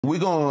We're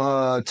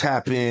going to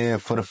tap in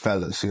for the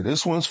fellas here.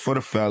 This one's for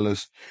the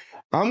fellas.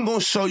 I'm going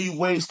to show you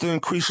ways to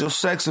increase your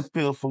sex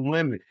appeal for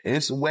women.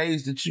 It's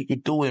ways that you can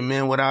do it,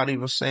 man, without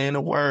even saying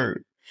a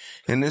word.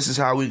 And this is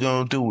how we're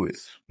going to do it.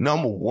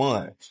 Number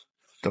one,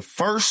 the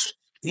first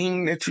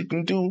thing that you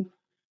can do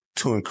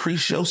to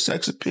increase your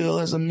sex appeal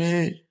as a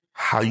man,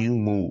 how you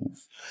move,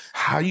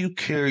 how you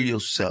carry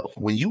yourself.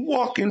 When you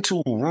walk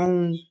into a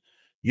room,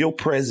 your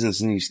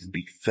presence needs to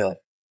be felt.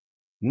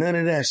 None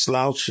of that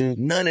slouching,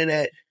 none of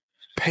that.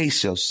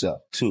 Pace yourself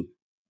too.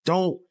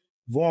 Don't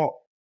walk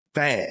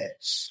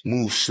fast.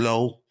 Move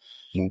slow.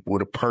 Move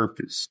with a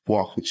purpose.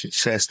 Walk with your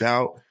chest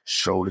out,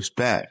 shoulders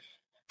back.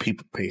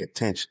 People pay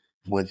attention.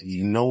 Whether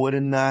you know it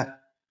or not,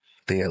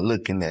 they are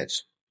looking at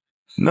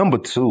you. Number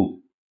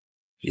two,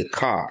 your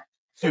car.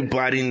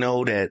 Everybody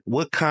know that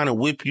what kind of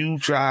whip you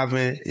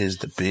driving is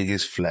the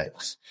biggest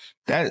flex.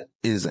 That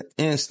is an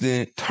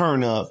instant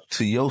turn up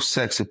to your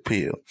sex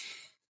appeal.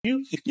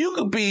 You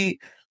could be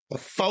a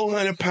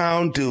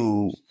 400-pound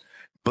dude,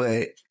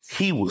 but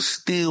he will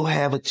still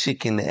have a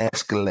chick in the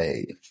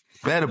Escalade.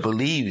 Better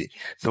believe it.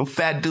 Them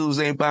fat dudes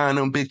ain't buying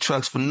them big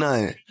trucks for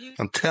nothing.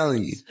 I'm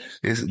telling you,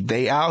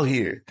 they out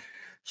here.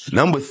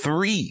 Number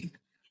three,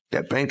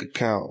 that bank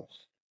account.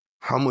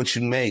 How much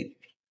you make.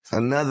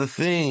 Another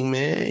thing,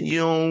 man, you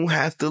don't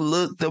have to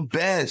look the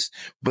best,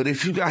 but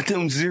if you got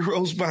them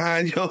zeros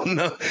behind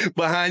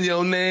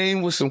your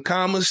name with some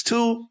commas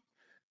too,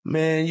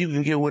 man, you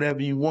can get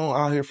whatever you want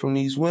out here from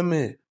these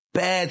women.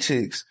 Bad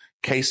chicks.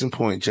 Case in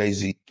point,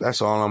 Jay-Z.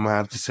 That's all I'm going to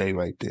have to say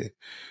right there.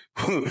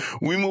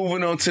 We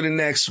moving on to the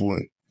next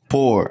one.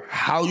 4,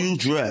 how you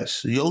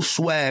dress. Your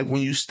swag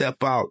when you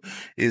step out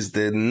is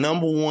the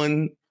number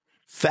one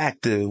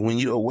factor when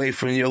you're away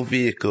from your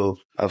vehicle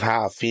of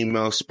how a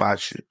female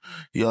spots you.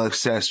 Your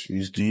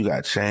accessories. Do you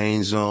got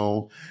chains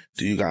on?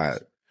 Do you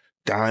got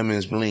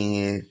diamonds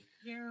blinging?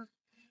 Yeah.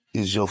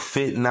 Is your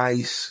fit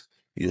nice?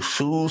 Your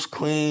shoes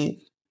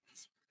clean?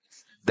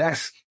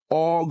 That's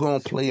all gonna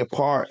play a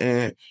part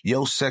in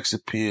your sex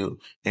appeal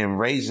and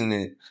raising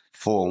it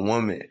for a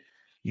woman.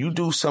 You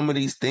do some of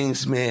these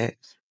things, man,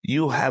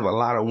 you'll have a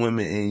lot of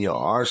women in your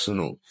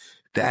arsenal.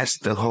 That's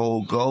the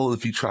whole goal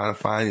if you're trying to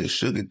find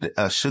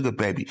a sugar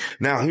baby.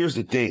 Now, here's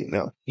the thing.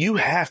 Now, you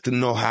have to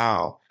know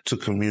how to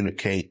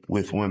communicate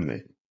with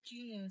women.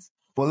 Yes.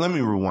 Well, let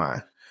me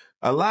rewind.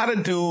 A lot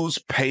of dudes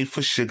pay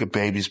for sugar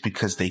babies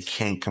because they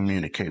can't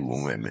communicate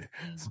with women.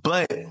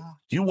 But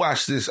you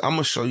watch this. I'm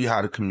going to show you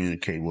how to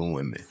communicate with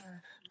women.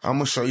 I'm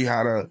going to show you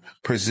how to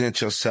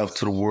present yourself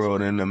to the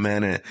world in a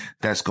manner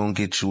that's going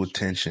to get you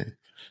attention.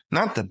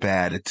 Not the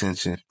bad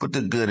attention, but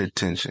the good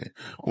attention.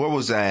 Where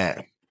was I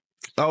at?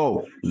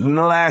 Oh, the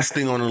last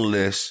thing on the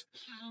list.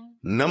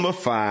 Number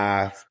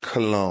 5,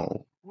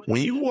 cologne.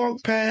 When you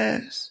walk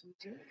past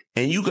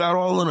and you got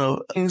all of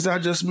the things I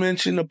just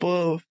mentioned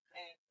above,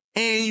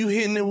 and you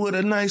hitting it with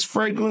a nice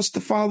fragrance to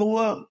follow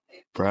up,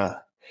 bruh,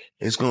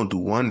 it's going to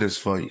do wonders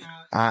for you.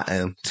 I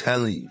am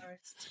telling you.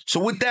 So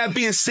with that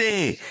being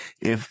said,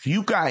 if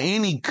you got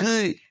any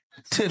good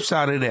tips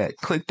out of that,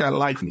 click that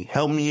like me.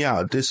 Help me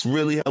out. This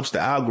really helps the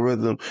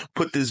algorithm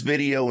put this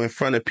video in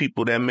front of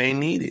people that may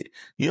need it.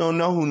 You don't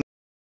know who